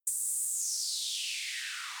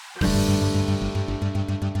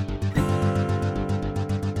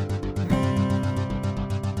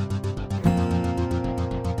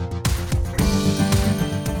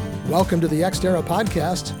Welcome to the Xterra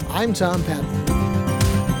Podcast. I'm Tom Patton.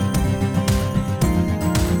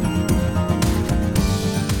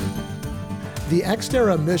 The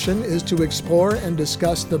Xterra mission is to explore and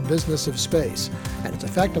discuss the business of space and its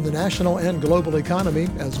effect on the national and global economy,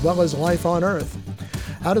 as well as life on Earth.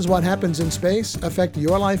 How does what happens in space affect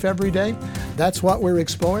your life every day? That's what we're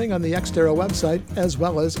exploring on the Xterra website, as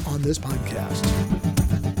well as on this podcast.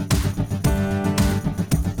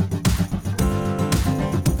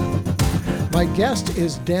 My guest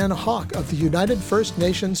is Dan Hawk of the United First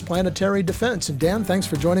Nations Planetary Defense. And Dan, thanks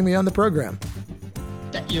for joining me on the program.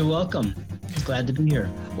 You're welcome. Glad to be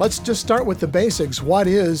here. Let's just start with the basics. What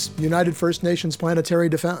is United First Nations Planetary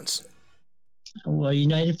Defense? Well,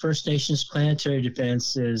 United First Nations Planetary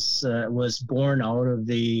Defense was born out of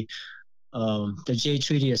the Jay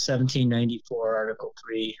Treaty of 1794, Article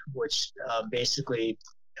 3, which basically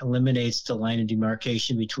eliminates the line of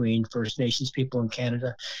demarcation between First Nations people in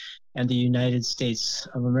Canada and the United States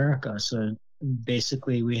of America. So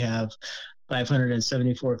basically we have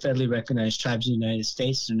 574 federally recognized tribes in the United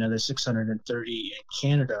States and another 630 in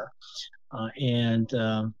Canada.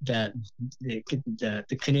 That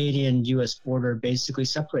the Canadian-U.S. border basically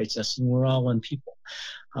separates us, and we're all one people.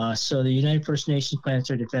 So the United First Nations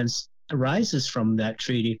Planetary Defense arises from that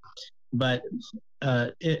treaty, but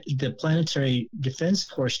the planetary defense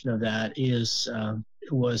portion of that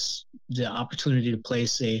was the opportunity to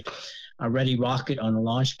place a ready rocket on a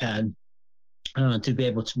launch pad to be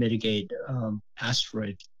able to mitigate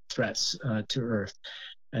asteroid threats to Earth.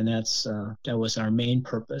 And that was our main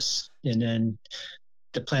purpose. And then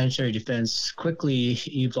the planetary defense quickly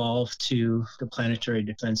evolved to the planetary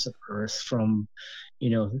defense of Earth from,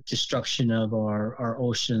 destruction of our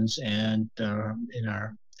oceans and in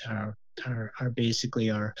our basically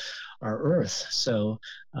our Earth. So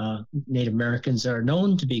Native Americans are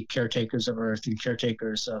known to be caretakers of Earth and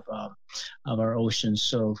caretakers of our oceans.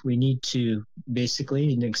 So we need to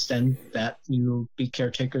basically extend that, be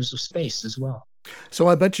caretakers of space as well. So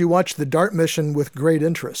I bet you watched the DART mission with great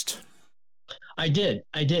interest. I did,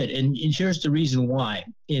 and here's the reason why.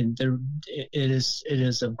 It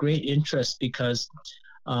is of great interest because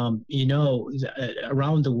around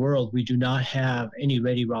the world, we do not have any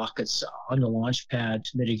ready rockets on the launch pad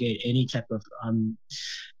to mitigate any type of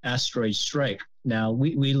asteroid strike. Now,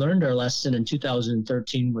 we learned our lesson in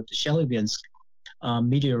 2013 with the Chelyabinsk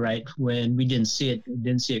meteorite when we didn't see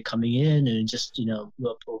it coming in, and it just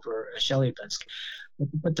looked over Chelyabinsk.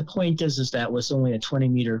 But the point is that was only a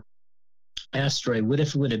 20-meter asteroid. What if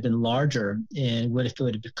it would have been larger, and what if it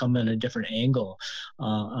would have come in a different angle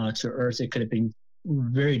to Earth? It could have been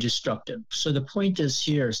very destructive. So the point is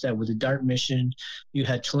that with the DART mission, you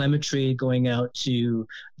had telemetry going out to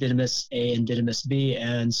Didymus A and Didymus B,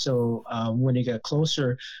 and so when it got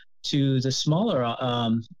closer to the smaller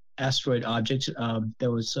asteroid object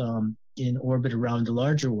that was in orbit around the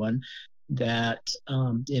larger one, that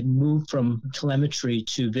it moved from telemetry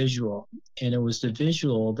to visual, and it was the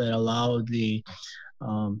visual that allowed the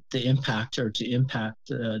impactor to impact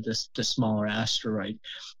the smaller asteroid.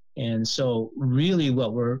 And so really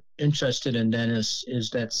what we're interested in then is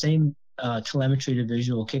that same telemetry to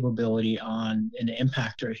visual capability on an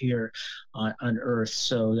impactor here on Earth,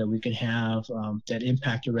 so that we can have that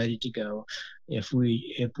impactor ready to go if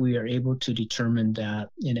we are able to determine that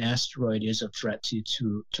an asteroid is a threat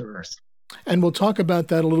to Earth. And we'll talk about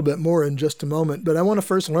that a little bit more in just a moment, but I want to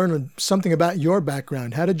first learn something about your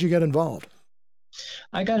background. How did you get involved?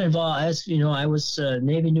 I got involved as, I was a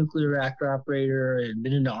Navy nuclear reactor operator and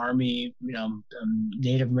been in the Army,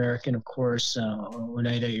 Native American, of course,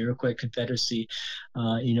 Oneida Iroquois Confederacy,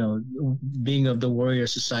 being of the Warrior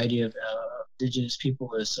Society of Indigenous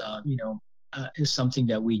People is something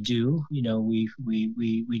that we do. We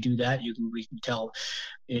do that. We can tell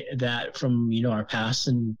that from our past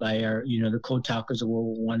and by our the code talkers of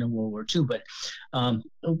World War I and World War II. But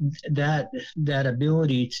that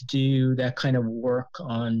ability to do that kind of work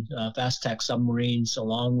on fast attack submarines,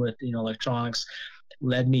 along with electronics,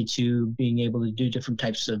 led me to being able to do different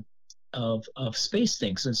types of space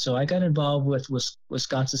things. And so I got involved with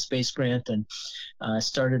Wisconsin Space Grant and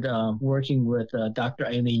started working with Dr.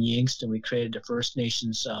 Eileen Yingst, and we created the First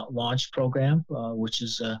Nations Launch Program, which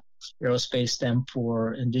is aerospace STEM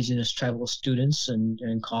for Indigenous tribal students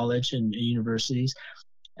in college and universities,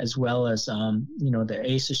 as well as the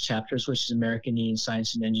ACES chapters, which is American Indian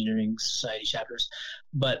Science and Engineering Society chapters.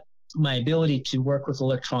 But my ability to work with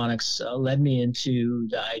electronics led me into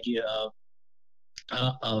the idea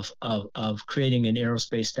of creating an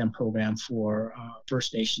aerospace STEM program for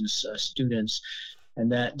First Nations students.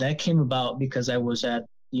 And that came about because I was at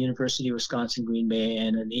the University of Wisconsin Green Bay,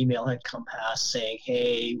 and an email had come past saying,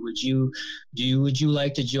 "Hey, would you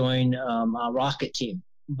like to join a rocket team?"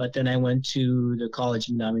 But then I went to the College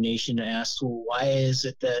of Nomination and asked, well, why is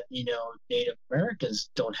it that, Native Americans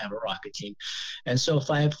don't have a rocket team? And so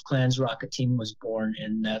Five Clans Rocket Team was born,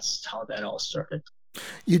 and that's how that all started.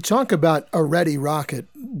 You talk about a ready rocket.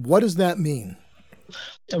 What does that mean?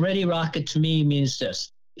 A ready rocket to me means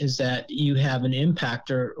this, is that you have an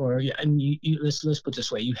impactor, or let's put it this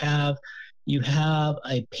way. You have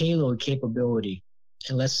a payload capability.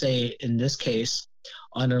 And let's say in this case,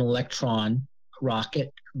 on an Electron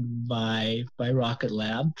rocket by Rocket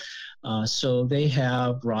Lab. So they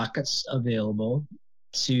have rockets available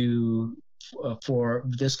for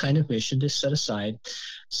this kind of mission to set aside.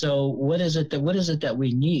 So what is it that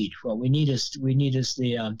we need? What we need is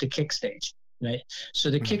the kick stage, right? So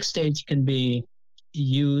the kick stage can be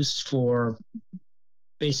used for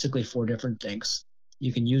basically 4 different things.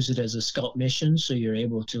 You can use it as a scout mission, so you're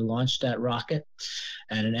able to launch that rocket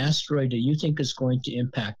at an asteroid that you think is going to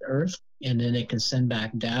impact Earth, and then it can send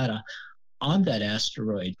back data on that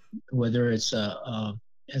asteroid, whether it's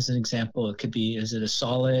as an example, it could be, is it a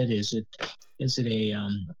solid? Is it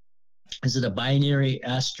a binary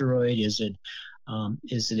asteroid? Is it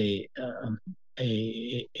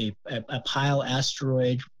a pile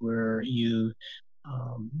asteroid where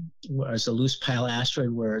whereas a loose pile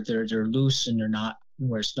asteroid where they're loose and they're not,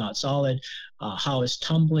 where it's not solid, how it's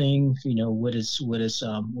tumbling, what its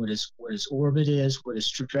orbit is, what its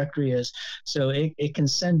trajectory is. So it can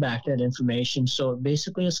send back that information. So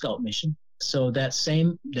basically a scout mission. So the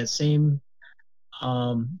same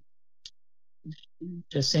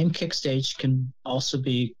kick stage can also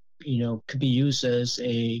be, could be used as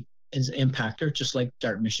an impactor, just like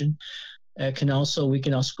DART mission. We can also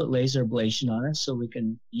put laser ablation on it, so we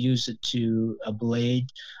can use it to ablate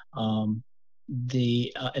an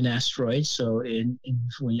asteroid. So when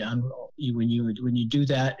you do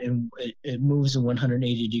that, and it moves in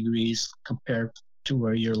 180 degrees compared to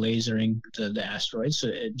where you're lasering the asteroid, so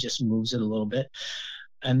it just moves it a little bit.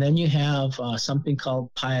 And then you have something called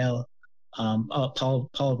pulverize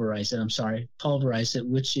it,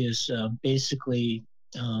 which is basically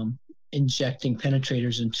injecting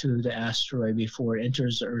penetrators into the asteroid before it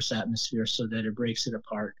enters the Earth's atmosphere, so that it breaks it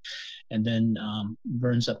apart and then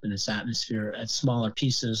burns up in its atmosphere at smaller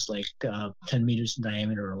pieces, like 10 meters in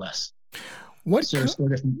diameter or less.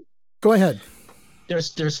 Go ahead.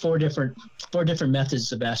 There's four different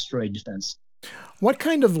methods of asteroid defense. What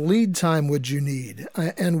kind of lead time would you need,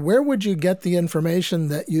 and where would you get the information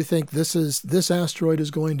that you think this asteroid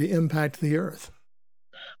is going to impact the Earth?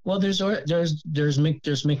 Well, there's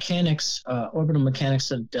mechanics, orbital mechanics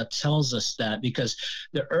that tells us that, because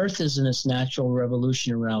the Earth is in its natural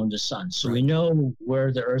revolution around the sun. So we know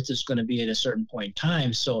where the Earth is going to be at a certain point in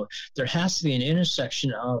time. So there has to be an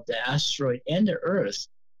intersection of the asteroid and the Earth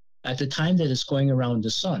at the time that it's going around the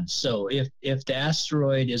sun. So if the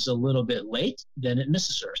asteroid is a little bit late, then it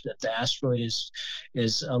misses Earth. If the asteroid is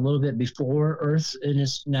a little bit before Earth in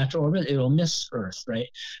its natural orbit, it'll miss Earth, right?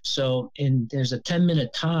 So there's a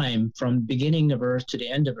 10-minute time from beginning of Earth to the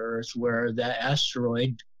end of Earth where that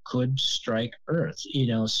asteroid could strike Earth,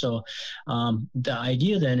 So the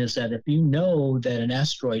idea then is that if you know that an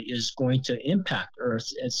asteroid is going to impact Earth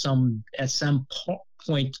at some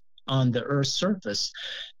point on the Earth's surface,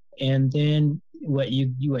 and then what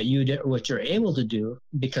you're able to do,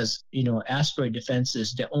 because asteroid defense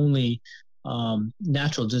is the only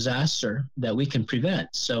natural disaster that we can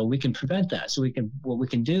prevent. So we can prevent that. So what we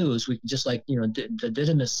can do is just like the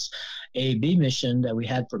Didymus A/B mission that we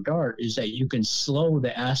had for DART, is that you can slow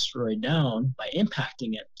the asteroid down by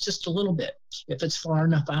impacting it just a little bit if it's far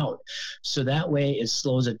enough out. So that way it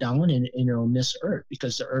slows it down and it'll miss Earth,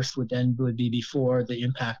 because the Earth would be before the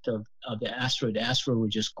impact of the asteroid. The asteroid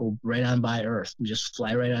would just go right on by Earth, would just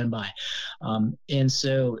fly right on by. And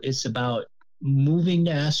so it's about moving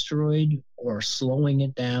the asteroid or slowing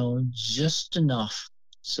it down just enough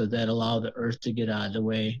so that allow the Earth to get out of the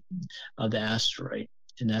way of the asteroid.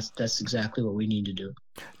 And that's exactly what we need to do.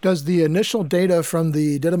 Does the initial data from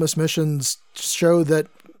the Didymus missions show that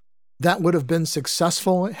would have been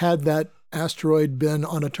successful had that asteroid been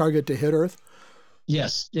on a target to hit Earth?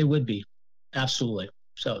 Yes, it would be. Absolutely.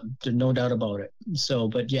 So there's no doubt about it. So,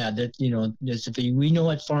 but yeah, if we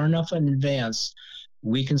know it far enough in advance,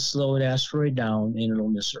 we can slow an asteroid down and it'll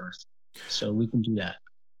miss Earth. So we can do that.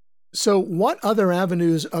 So what other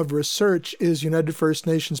avenues of research is United First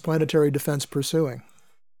Nations Planetary Defense pursuing?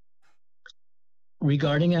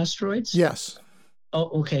 Regarding asteroids? Yes. Oh,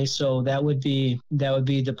 okay. So that would be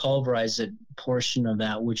the pulverized portion of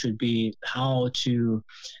that, which would be how to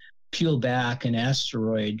peel back an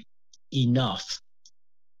asteroid enough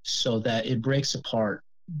so that it breaks apart,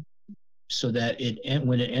 so that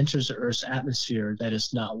when it enters the Earth's atmosphere, that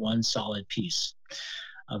is not one solid piece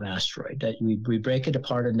of asteroid. That we break it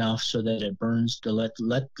apart enough so that it burns to let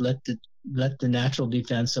the natural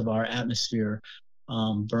defense of our atmosphere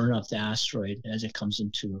burn up the asteroid as it comes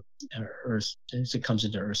into Earth's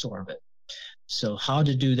orbit. So how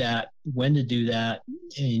to do that, when to do that,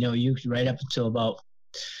 you right up until about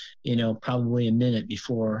probably a minute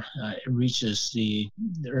before it reaches the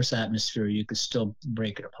Earth's atmosphere, you could still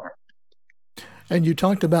break it apart. And you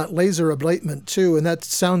talked about laser ablation too, and that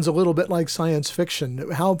sounds a little bit like science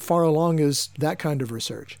fiction. How far along is that kind of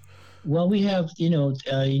research? Well, we have,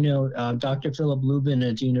 Dr. Philip Lubin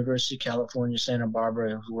at the University of California, Santa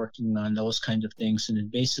Barbara, is working on those kinds of things.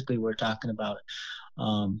 And basically, we're talking about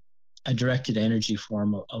a directed energy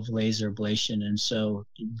form of laser ablation. And so,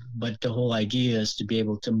 but the whole idea is to be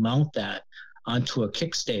able to mount that onto a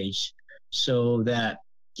kick stage so that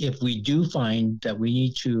if we do find that we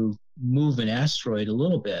need to move an asteroid a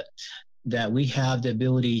little bit, that we have the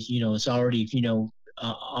ability, it's already,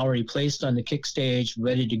 already placed on the kick stage,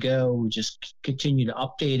 ready to go. We just continue to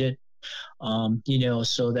update it,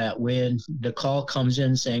 so that when the call comes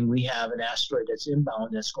in saying we have an asteroid that's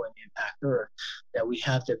inbound that's going to impact Earth, that we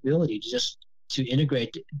have the ability to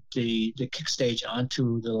integrate the kick stage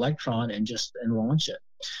onto the Electron and launch it.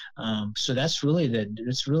 So that's really where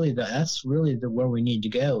we need to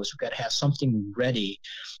go. Is we've got to have something ready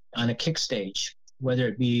on a kick stage, whether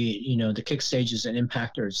it be the kick stage is an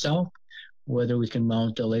impactor itself, whether we can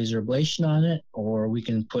mount a laser ablation on it, or we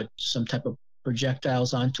can put some type of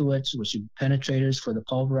projectiles onto it, which are penetrators for the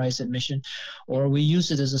pulverized mission, or we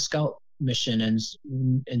use it as a scout mission and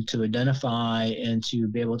to identify and to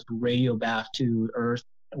be able to radio back to Earth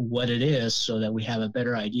what it is, so that we have a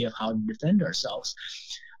better idea of how to defend ourselves.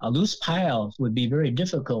 A loose pile would be very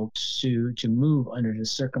difficult to move under the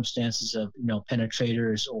circumstances of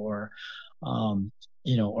penetrators or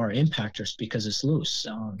or impactors, because it's loose.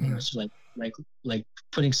 It's like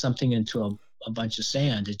putting something into a bunch of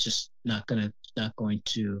sand. It's just not going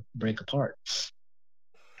to break apart.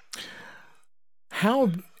 How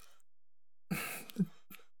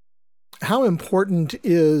important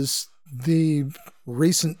is the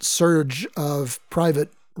recent surge of private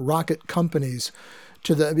rocket companies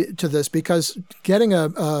to this? Because getting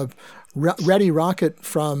a ready rocket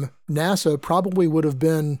from NASA probably would have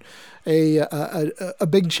been a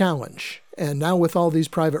big challenge. And now with all these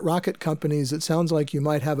private rocket companies, it sounds like you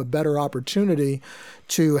might have a better opportunity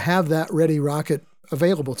to have that ready rocket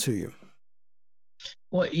available to you.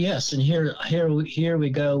 Well, yes, and here we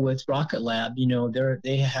go with Rocket Lab.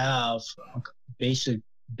 They have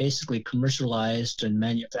basically commercialized and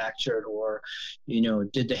manufactured, or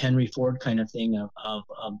did the Henry Ford kind of thing of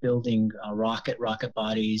building rocket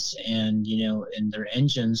bodies and and their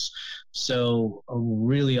engines. So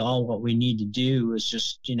really all what we need to do is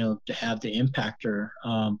just to have the impactor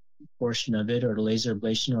portion of it, or the laser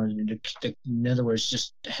ablation, or in other words,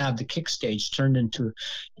 just have the kick stage turned into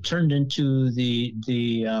the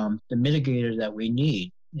mitigator that we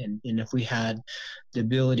need. And if we had the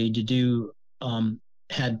ability to do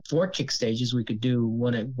had 4 kick stages, we could do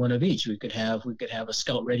one of each. We could have a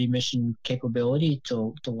scout ready mission capability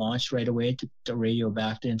to launch right away to radio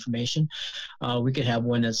back the information. We could have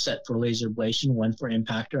one that's set for laser ablation, one for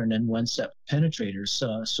impactor, and then one set for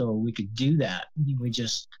penetrators. So we could do that. We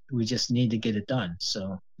just need to get it done.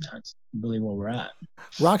 So that's really where we're at.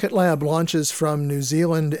 Rocket Lab launches from New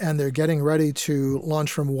Zealand, and they're getting ready to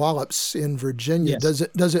launch from Wallops in Virginia. Yes.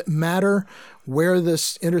 Does it matter where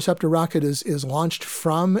this interceptor rocket is launched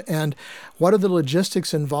from, and what are the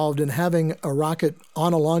logistics involved in having a rocket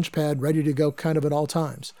on a launch pad ready to go kind of at all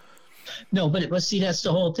times? No, but see, that's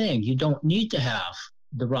the whole thing. You don't need to have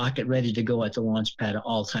the rocket ready to go at the launch pad at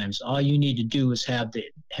all times. All you need to do is have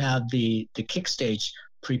the kick stage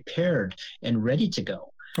prepared and ready to go.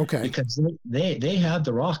 Okay. Because they have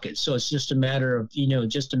the rocket, so it's just a matter of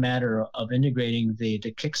integrating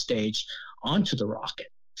the kick stage onto the rocket.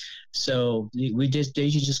 So they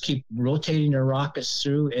just keep rotating their rockets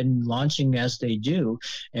through and launching as they do,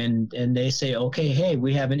 and they say, okay, hey,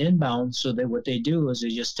 we have an inbound. So what they do is they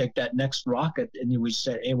just take that next rocket, and we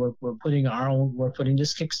say, hey, we're putting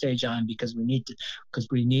this kick stage on because we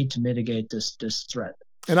need to mitigate this threat.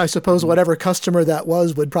 And I suppose whatever customer that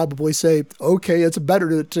was would probably say, okay, it's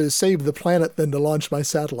better to save the planet than to launch my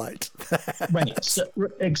satellite. Right. So,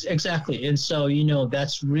 exactly. And so,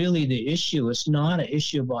 that's really the issue. It's not an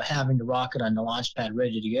issue about having the rocket on the launch pad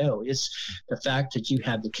ready to go. It's the fact that you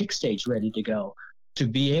have the kick stage ready to go to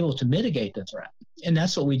be able to mitigate the threat. And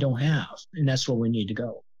that's what we don't have. And that's where we need to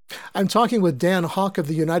go. I'm talking with Dan Hawk of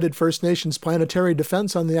the United First Nations Planetary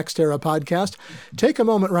Defense on the Xterra podcast. Take a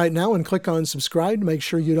moment right now and click on subscribe to make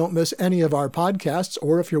sure you don't miss any of our podcasts,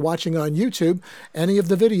 or if you're watching on YouTube, any of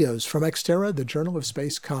the videos from Xterra, the Journal of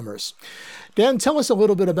Space Commerce. Dan, tell us a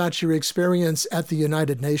little bit about your experience at the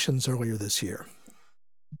United Nations earlier this year.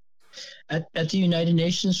 At the United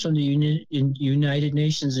Nations, from the United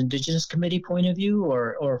Nations Indigenous Committee point of view,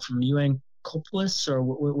 or from UN COPLIS, or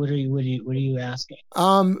what are you asking?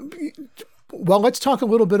 Well, let's talk a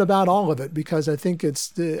little bit about all of it, because I think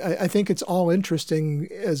it's all interesting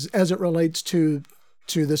as it relates to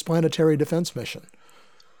this planetary defense mission.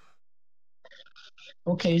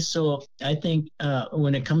 Okay, so I think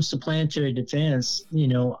when it comes to planetary defense,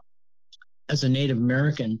 as a Native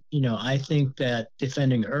American, I think that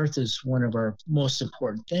defending Earth is one of our most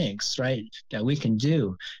important things, right, that we can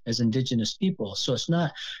do as Indigenous people. So it's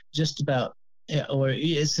not just about, or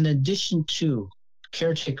it's an addition to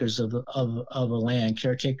caretakers of a land,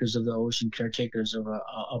 caretakers of the ocean, caretakers of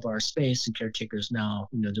our space, and caretakers now,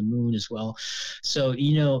 the moon as well. So,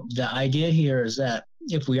 the idea here is that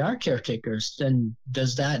if we are caretakers, then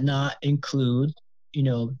does that not include,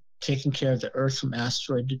 taking care of the Earth from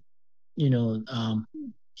asteroid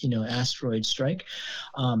asteroid strike?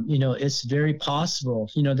 It's very possible.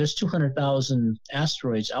 There's 200,000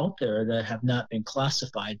 asteroids out there that have not been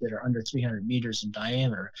classified, that are under 300 meters in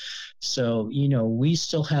diameter. So, we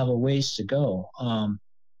still have a ways to go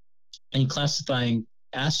in classifying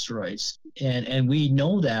asteroids. And we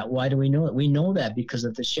know that. Why do we know it? We know that because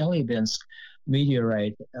of the Chelyabinsk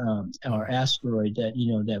meteorite or asteroid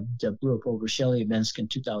that blew up over Chelyabinsk in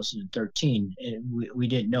 2013. We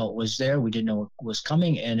didn't know it was there. We didn't know it was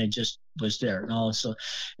coming, and it just was there. And also,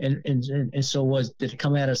 and so did it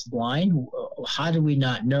come at us blind? How do we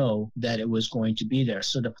not know that it was going to be there?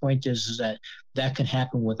 So the point is that can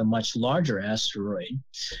happen with a much larger asteroid.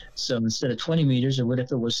 So instead of 20 meters, or what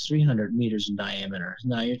if it was 300 meters in diameter?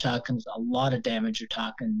 Now you're talking a lot of damage. You're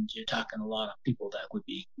talking a lot of people that would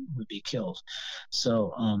be killed.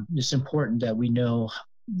 So it's important that we know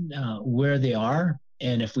where they are,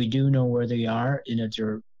 and if we do know where they are,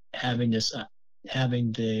 they're having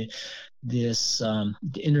the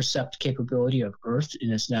intercept capability of Earth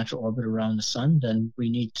in its natural orbit around the sun, then we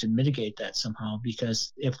need to mitigate that somehow,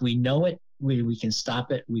 because if we know it, we can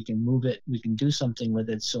stop it, we can move it, we can do something with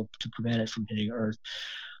it so to prevent it from hitting Earth.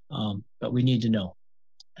 But we need to know.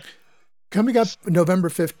 Coming up November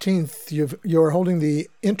 15th, you're holding the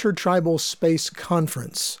Intertribal Space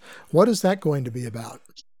Conference. What is that going to be about?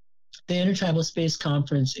 The Intertribal Space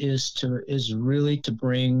Conference is really to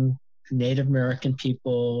bring Native American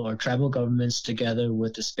people or tribal governments together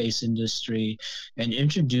with the space industry and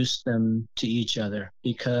introduce them to each other.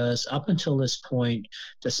 Because up until this point,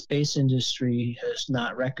 the space industry has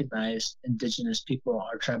not recognized Indigenous people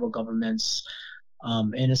or tribal governments.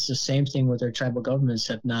 And it's the same thing with our tribal governments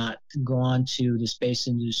have not gone to the space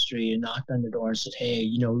industry and knocked on the door and said, hey,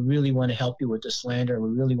 we really want to help you with this lander.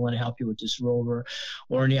 We really want to help you with this rover,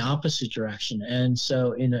 or in the opposite direction. And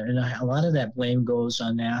so a lot of that blame goes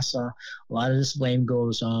on NASA. A lot of this blame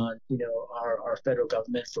goes on, our federal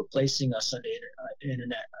government for placing us on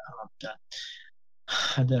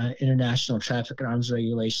the International Traffic and Arms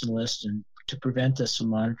Regulation list, and to prevent us from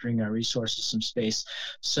monitoring our resources from space.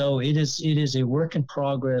 So it is a work in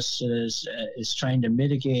progress. It is trying to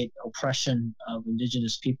mitigate oppression of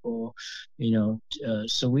Indigenous people. So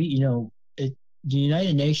the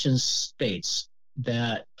United Nations states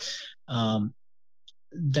that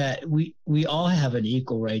that we all have an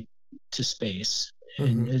equal right to space.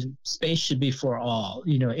 Mm-hmm. And space should be for all.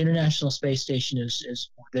 International Space Station is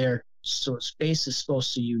there, so space is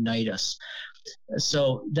supposed to unite us.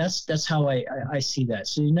 So that's how I see that.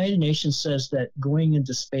 So the United Nations says that going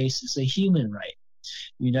into space is a human right.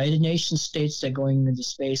 The United Nations states that going into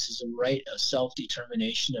space is a right of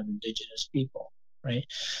self-determination of Indigenous people, right?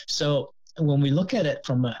 So when we look at it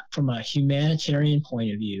from a humanitarian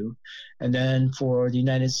point of view, and then for the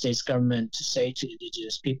United States government to say to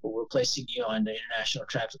Indigenous people, we're placing you on the International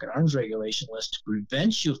Traffic and Arms Regulation list to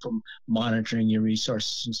prevent you from monitoring your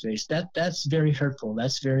resources in space, that's very hurtful.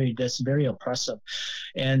 That's very oppressive.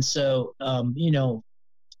 And so,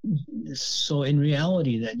 so in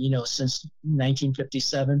reality that, since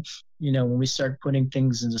 1957, when we started putting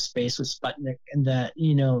things into space with Sputnik, and that,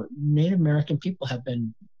 Native American people have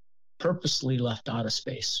been purposely left out of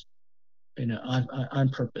space, on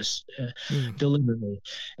purpose, deliberately.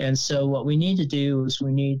 And so what we need to do is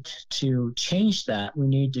we need to change that. We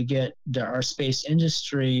need to get our space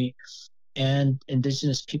industry and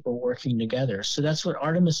Indigenous people working together. So that's what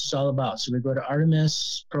Artemis is all about. So we go to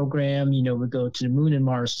Artemis program, we go to the moon and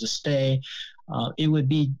Mars to stay. it would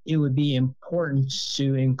be important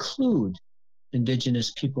to include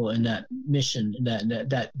indigenous people in that mission,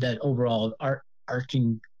 that overall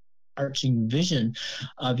arching vision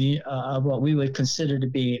of what we would consider to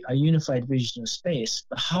be a unified vision of space.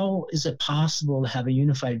 But how is it possible to have a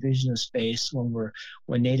unified vision of space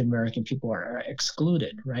when Native American people are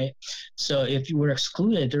excluded, right? So if you were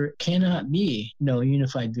excluded, there cannot be no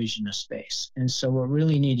unified vision of space. And so what we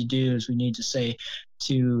really need to do is we need to say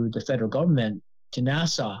to the federal government, to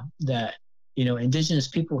NASA, that indigenous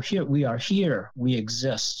people here, we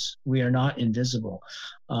exist, we are not invisible.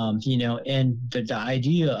 And the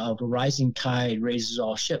idea of a rising tide raises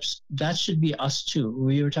all ships, that should be us too.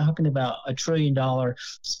 We were talking about $1 trillion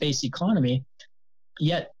space economy,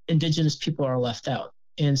 yet indigenous people are left out.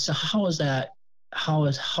 And so how is that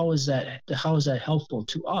helpful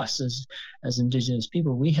to us as indigenous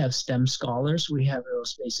people? We have STEM scholars, we have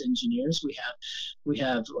aerospace engineers, we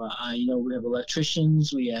have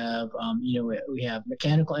electricians, we have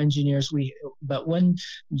mechanical engineers. But when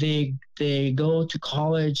they go to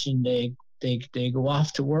college and they go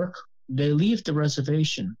off to work, they leave the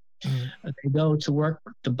reservation. They go to work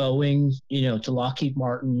to Boeing, to Lockheed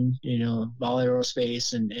Martin, Ball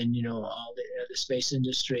Aerospace, and all the space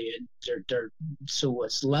industry, and so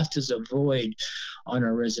what's left is a void on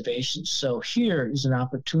our reservations. So here is an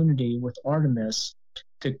opportunity with Artemis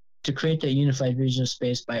to create that unified vision of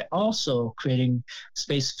space by also creating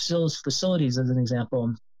space facilities, as an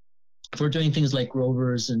example, for doing things like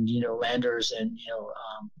rovers and landers and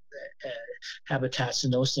habitats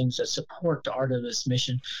and those things that support the Artemis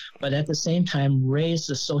mission, but at the same time raise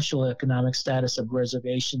the social economic status of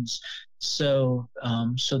reservations, so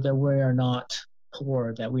that we are not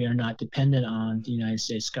poor, that we are not dependent on the United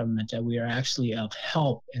States government, that we are actually of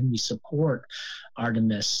help and we support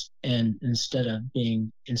Artemis, and instead of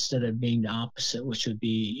being the opposite, which would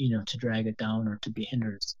be to drag it down or to be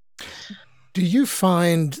hindered. Do you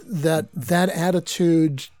find that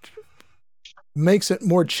attitude makes it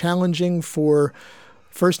more challenging for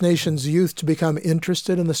First Nations youth to become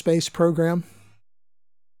interested in the space program?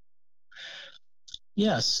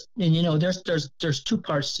 Yes, and there's two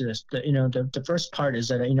parts to this. The first part is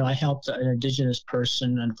that I helped an Indigenous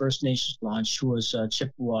person on First Nations launch who was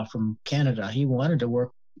Chippewa from Canada. He wanted to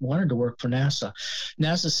work for NASA.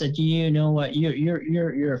 NASA said, you know what,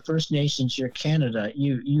 you're First Nations, you're Canada.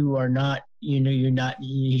 You are not. You're not.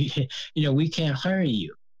 We can't hire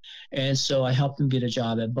you. And so I helped him get a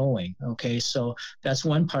job at Boeing. Okay, so that's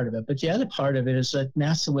one part of it. But the other part of it is that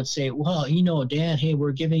NASA would say, well, Dan, hey,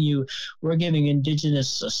 we're giving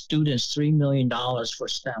Indigenous students $3 million for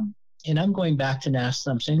STEM. And I'm going back to NASA.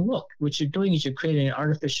 I'm saying, look, what you're doing is you're creating an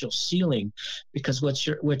artificial ceiling, because what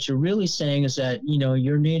you're really saying is that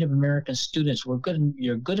your Native American students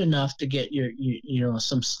you're good enough to get your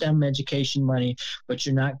some STEM education money, but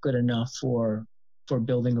you're not good enough for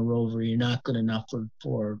building a rover. You're not good enough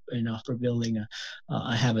for building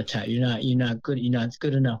a habitat. You're not good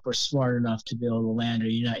enough or smart enough to build a lander.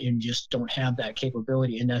 You just don't have that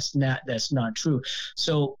capability, and that's not true.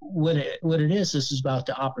 So what it is about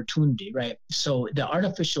the opportunity, right? So the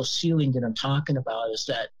artificial ceiling that I'm talking about is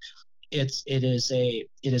that it is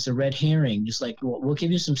a red herring. It's like, we'll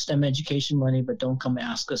give you some STEM education money, but don't come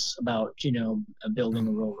ask us about building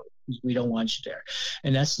a rover. We don't want you there.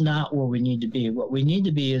 And that's not where we need to be. What we need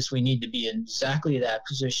to be is we need to be in exactly that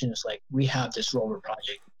position. It's like, we have this rover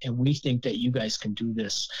project and we think that you guys can do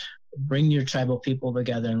this. Bring your tribal people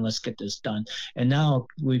together and let's get this done. And now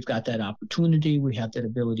we've got that opportunity. We have that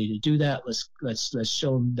ability to do that. Let's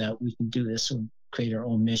show them that we can do this and create our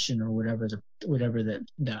own mission, or whatever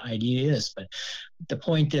the idea is. But the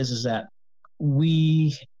point is that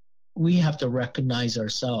we have to recognize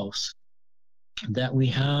ourselves that we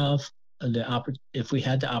have if we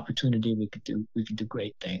had the opportunity, we could do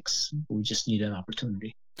great things. We just need an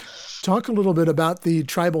opportunity. Talk a little bit about the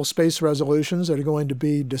tribal space resolutions that are going to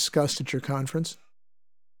be discussed at your conference.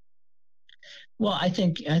 Well, I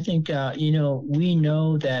think we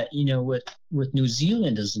know that with New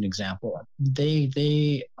Zealand as an example,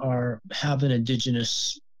 they have an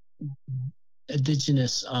indigenous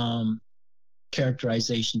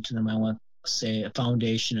characterization to them. I want to say a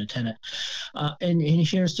foundation, a tenet, and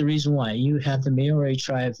here's the reason why. You have the Maori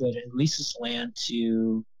tribe that leases land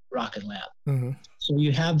to Rocket Lab. Mm-hmm. So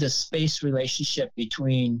you have this space relationship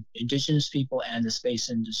between indigenous people and the space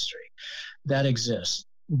industry that exists.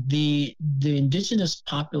 The indigenous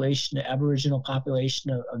population, the Aboriginal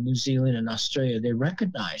population of New Zealand and Australia, they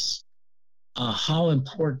recognize how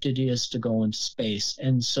important it is to go into space.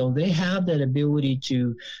 And so they have that ability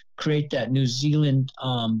to create that New Zealand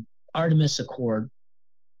Artemis Accord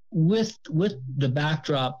with the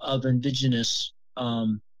backdrop of indigenous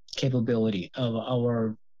capability of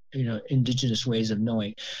our indigenous ways of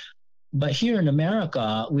knowing. But here in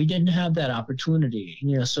America, we didn't have that opportunity.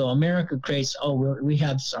 So America creates, we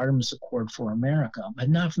have this Artemis Accord for America, but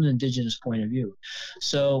not from the indigenous point of view.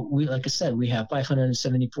 So we, like I said, we have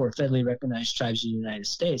 574 federally recognized tribes in the United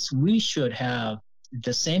States. We should have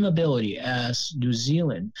the same ability as New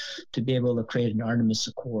Zealand to be able to create an Artemis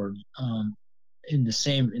Accord in the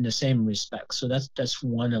same respect. So that's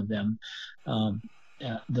one of them.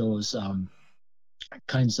 Those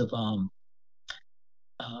kinds of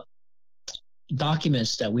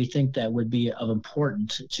documents that we think that would be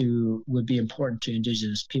important to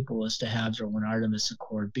indigenous people is to have their own Artemis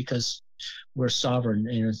Accord, because we're sovereign,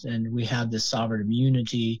 and we have this sovereign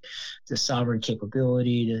immunity, the sovereign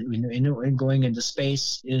capability and going into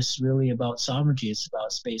space is really about sovereignty. It's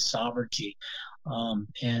about space sovereignty.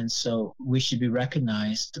 And so we should be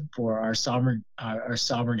recognized for our sovereign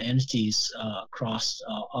entities across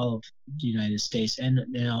all of the United States and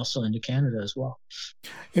also into Canada as well.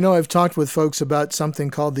 I've talked with folks about something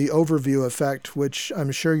called the overview effect, which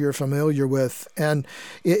I'm sure you're familiar with. And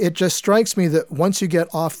it just strikes me that once you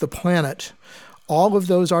get off the planet, all of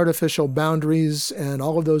those artificial boundaries and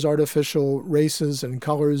all of those artificial races and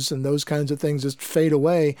colors and those kinds of things just fade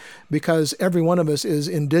away, because every one of us is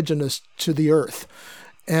indigenous to the earth.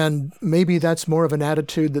 And maybe that's more of an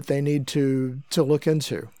attitude that they need to look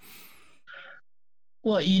into.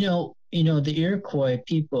 Well, the Iroquois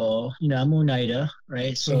people, I'm Oneida,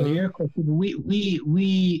 right? So the Iroquois people,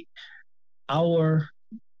 our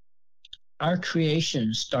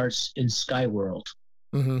creation starts in Sky World.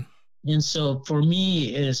 Mm-hmm. And so for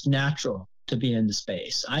me, it is natural to be in the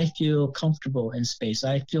space. I feel comfortable in space.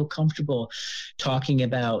 I feel comfortable talking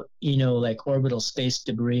about, like orbital space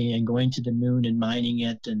debris and going to the moon and mining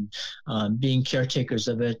it and being caretakers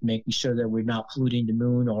of it, making sure that we're not polluting the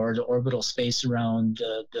moon or the orbital space around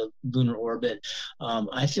the lunar orbit.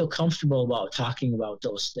 I feel comfortable about talking about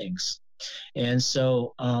those things. And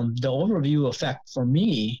so the overview effect for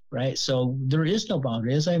me, right? So there is no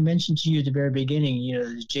boundary. As I mentioned to you at the very beginning,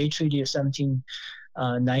 the Jay Treaty of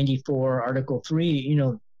 1794, Article 3,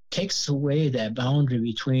 takes away that boundary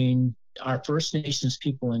between our First Nations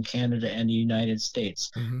people in Canada and the United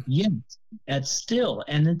States. Mm-hmm. Yet, and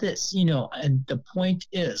this, and the point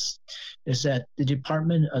is that the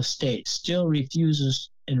Department of State still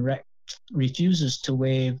refuses to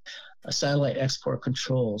waive satellite export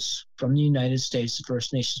controls from the United States to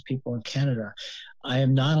First Nations people in Canada. I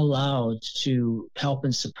am not allowed to help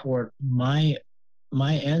and support my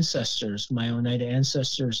ancestors, my Oneida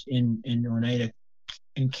ancestors in Oneida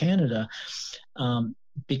in Canada,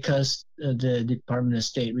 because the Department of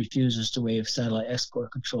State refuses to waive satellite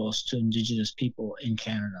export controls to Indigenous people in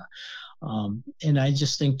Canada. And I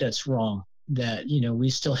just think that's wrong. That we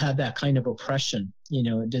still have that kind of oppression.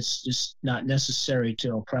 It's just not necessary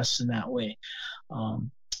to oppress in that way.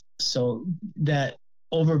 So that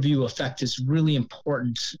overview effect is really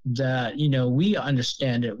important. That we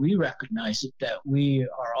understand it, we recognize it, that we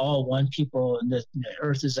are all one people, and that the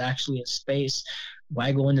Earth is actually in space.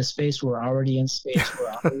 Why go into space? We're already in space.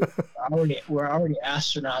 We're already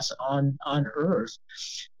astronauts on Earth.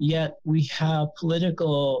 Yet we have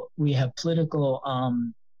political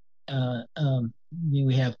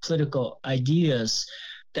ideas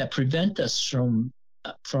that prevent us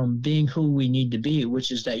from being who we need to be,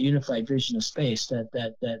 which is that unified vision of space,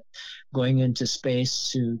 that going into space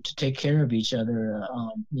to take care of each other,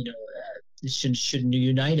 should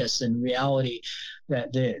unite us. In reality,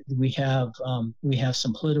 that we have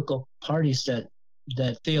some political parties that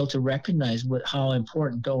fail to recognize how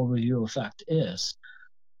important the overview effect is.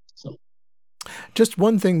 So. Just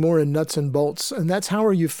one thing more in nuts and bolts, and that's how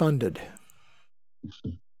are you funded?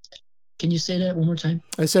 Can you say that one more time?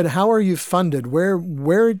 I said, how are you funded?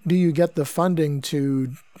 Where do you get the funding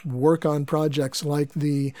to work on projects like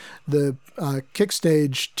the Kick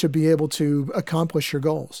Stage to be able to accomplish your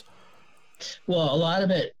goals? Well, a lot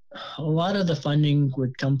of the funding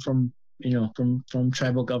would come from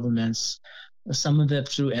tribal governments. Some of it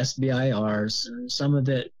through SBIRs, some of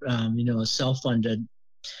it self-funded.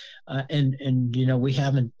 And we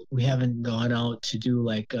haven't gone out to do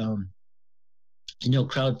like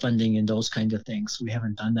crowdfunding and those kind of things. We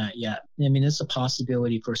haven't done that yet. I mean, it's a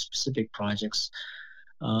possibility for specific projects,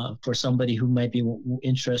 for somebody who might be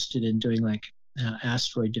interested in doing like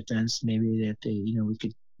asteroid defense. Maybe that we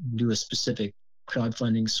could do a specific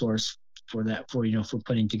crowdfunding source for that, for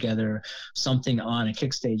putting together something on a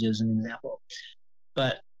Kick Stage as an example.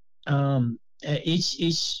 But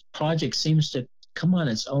each project seems to come on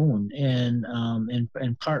its own, and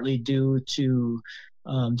partly due to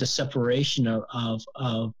the separation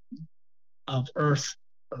of Earth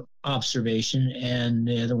observation, and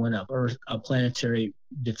the other one of Earth, planetary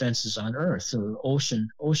defenses on Earth, so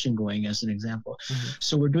ocean going as an example. Mm-hmm.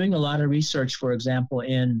 So we're doing a lot of research, for example,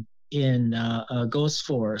 in ghost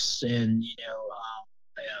forests and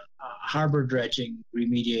harbor dredging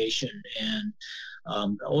remediation and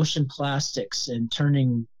ocean plastics and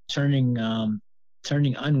turning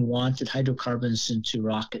unwanted hydrocarbons into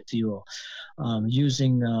rocket fuel,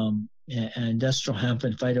 using industrial hemp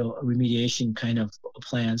and phytoremediation kind of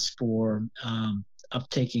plants for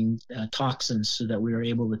uptaking toxins so that we are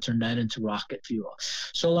able to turn that into rocket fuel.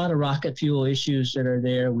 So a lot of rocket fuel issues that are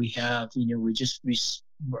there. We have, we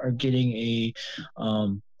are getting a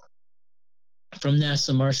from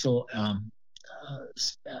NASA Marshall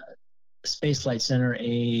Space Flight Center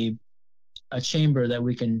a chamber that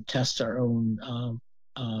we can test our own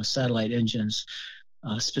satellite engines,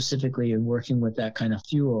 specifically in working with that kind of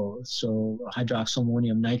fuel, so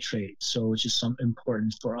hydroxyammonium nitrate, so which is something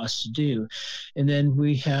important for us to do. And then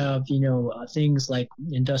we have, things like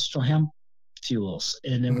industrial hemp fuels,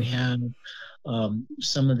 and then we have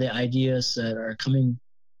some of the ideas that are coming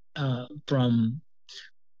from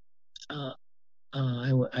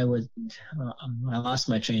I lost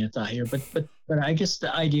my train of thought here, but I guess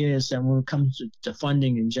the idea is that when it comes to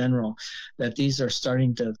funding in general, that these are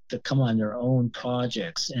starting to come on their own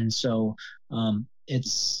projects, and so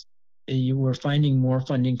we're finding more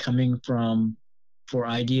funding coming for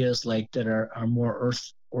ideas like that are more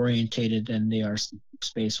Earth orientated than they are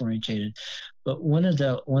space orientated. But one of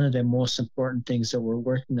the most important things that we're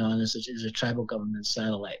working on is a tribal government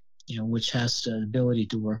satellite, which has the ability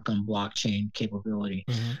to work on blockchain capability.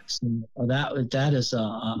 Mm-hmm. So that is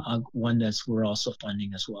a one that's we're also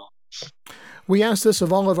funding as well. We ask this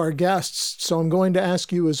of all of our guests, so I'm going to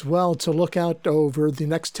ask you as well to look out over the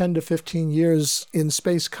next 10 to 15 years in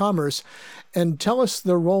space commerce and tell us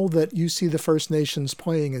the role that you see the First Nations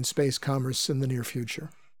playing in space commerce in the near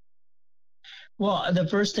future. Well, the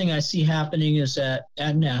first thing I see happening is that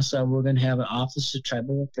at NASA, we're going to have an Office of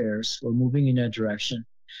Tribal Affairs. We're moving in that direction.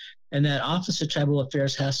 And that Office of Tribal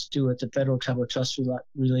Affairs has to do with the federal tribal trust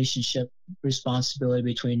relationship responsibility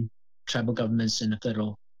between tribal governments and the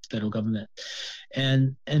federal government.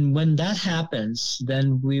 And when that happens,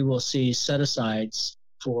 then we will see set-asides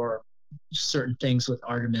for certain things with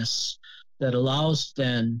Artemis that allows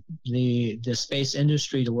then the space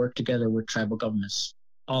industry to work together with tribal governments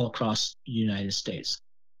all across the United States.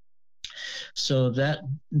 So that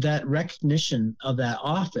recognition of that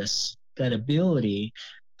office, that ability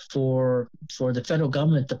for the federal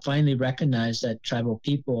government to finally recognize that tribal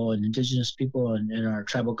people and indigenous people and our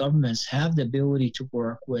tribal governments have the ability to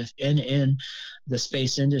work with and in the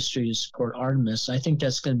space industry to support Artemis, I think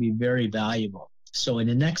that's going to be very valuable. So in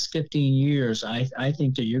the next 15 years, I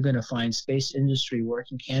think that you're going to find space industry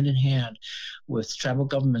working hand in hand with tribal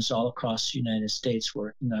governments all across the United States,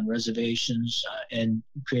 working on reservations and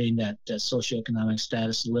creating that socioeconomic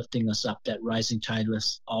status, lifting us up, that rising tide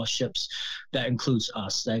lifts all ships. That includes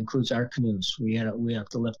us. That includes our canoes. We have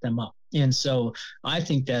to lift them up. And so I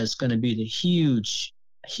think that's going to be the huge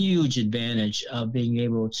advantage of being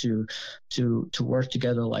able to work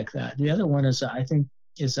together like that. The other one is, I think,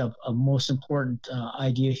 is a most important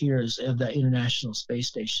idea here is of the International Space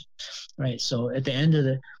Station, right? So at the end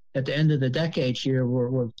of the decade here,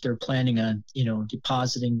 they're planning on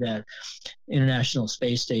depositing that International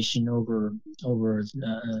Space Station over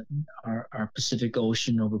our Pacific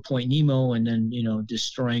Ocean, over Point Nemo, and then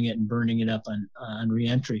destroying it and burning it up on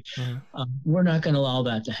reentry. Mm-hmm. We're not going to allow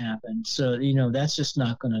that to happen. So that's just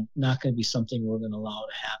not going to be something we're going to allow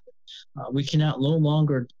to happen. We cannot no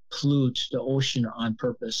longer pollute the ocean on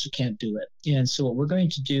purpose. You can't do it. And so what we're going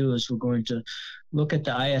to do is we're going to look at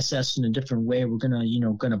the ISS in a different way. We're going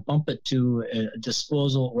to bump it to a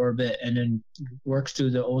disposal orbit and then work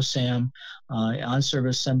through the OSAM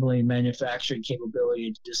on-service assembly and manufacturing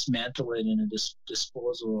capability to dismantle it in a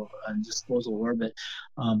disposal orbit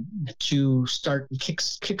to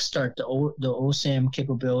kickstart the OSAM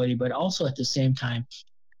capability, but also at the same time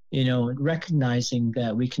recognizing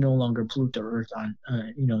that we can no longer pollute the earth on,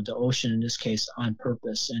 the ocean in this case on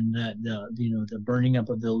purpose, and that the burning up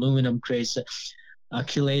of the aluminum creates a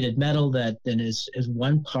chelated metal that then is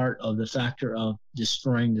one part of the factor of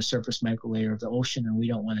destroying the surface microlayer of the ocean, and we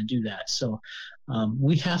don't want to do that. So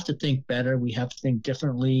we have to think better. We have to think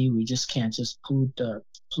differently. We just can't just pollute the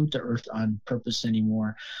earth on purpose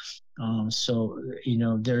anymore. So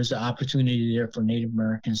there's an opportunity there for Native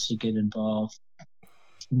Americans to get involved.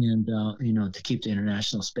 And to keep the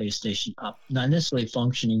International Space Station up, not necessarily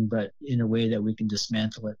functioning, but in a way that we can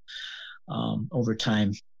dismantle it. over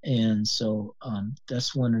time. And so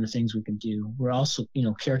that's one of the things we can do. We're also,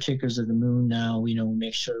 caretakers of the moon now. We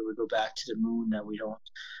make sure we go back to the moon, that we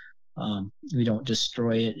don't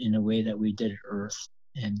destroy it in a way that we did Earth,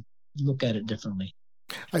 and look at it differently.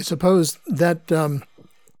 I suppose that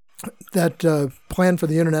plan for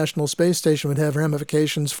the International Space Station would have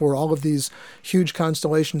ramifications for all of these huge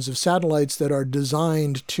constellations of satellites that are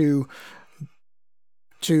designed to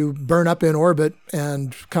burn up in orbit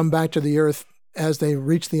and come back to the Earth as they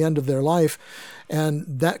reach the end of their life, and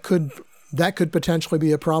that could potentially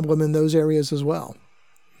be a problem in those areas as well.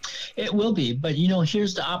 It will be, but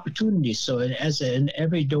here's the opportunity. So in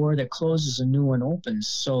every door that closes, a new one opens.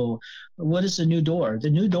 So what is the new door? The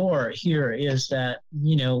new door here is that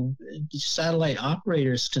satellite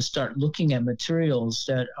operators can start looking at materials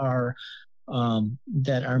that are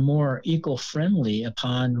more eco-friendly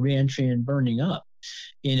upon reentry and burning up.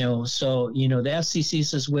 So the FCC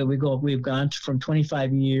says we've gone from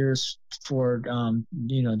 25 years for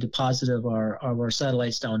deposit of our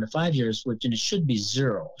satellites down to 5 years, which, and it should be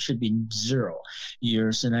 0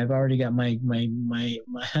 years. And I've already got my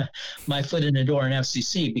foot in the door in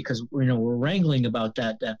FCC, because we're wrangling about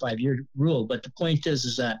that 5-year rule. But the point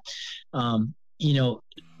is that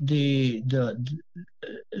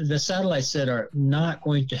the satellites that are not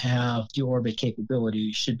going to have deorbit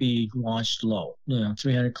capability should be launched low,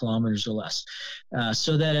 300 kilometers or less,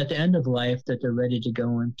 so that at the end of life that they're ready to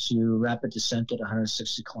go into rapid descent at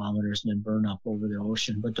 160 kilometers and then burn up over the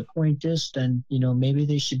ocean. But the point is then, maybe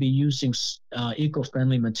they should be using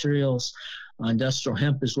eco-friendly materials. Industrial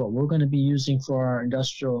hemp is what we're going to be using for our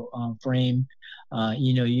industrial frame.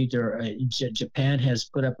 Japan has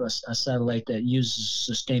put up a satellite that uses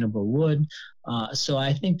sustainable wood. So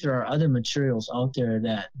I think there are other materials out there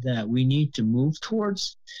that we need to move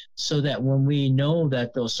towards, so that when we know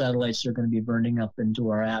that those satellites are going to be burning up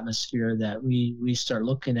into our atmosphere, that we start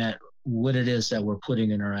looking at what it is that we're putting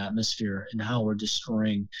in our atmosphere and how we're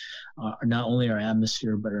destroying not only our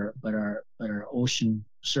atmosphere but our ocean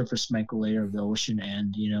surface microlayer of the ocean,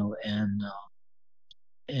 and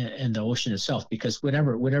the ocean itself, because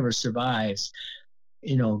whatever survives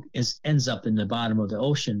ends up in the bottom of the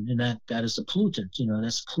ocean, and that is a pollutant.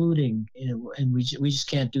 That's polluting, and we just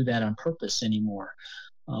can't do that on purpose anymore.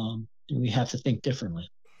 We have to think differently.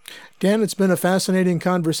 Dan, it's been a fascinating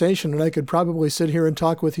conversation, and I could probably sit here and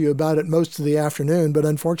talk with you about it most of the afternoon, but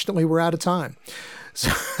unfortunately we're out of time.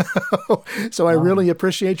 So I really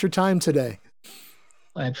appreciate your time today.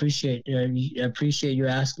 I appreciate you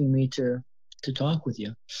asking me to talk with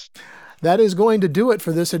you. That is going to do it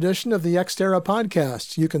for this edition of the Xterra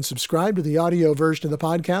Podcast. You can subscribe to the audio version of the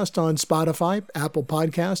podcast on Spotify, Apple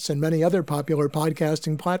Podcasts, and many other popular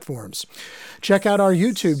podcasting platforms. Check out our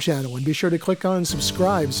YouTube channel and be sure to click on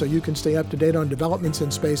subscribe so you can stay up to date on developments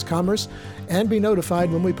in space commerce and be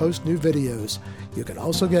notified when we post new videos. You can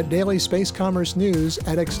also get daily space commerce news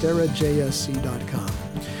at xterrajsc.com.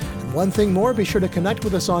 And one thing more, be sure to connect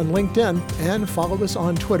with us on LinkedIn and follow us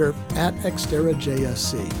on Twitter at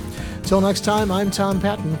xterrajsc. Till next time, I'm Tom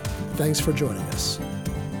Patton. Thanks for joining us.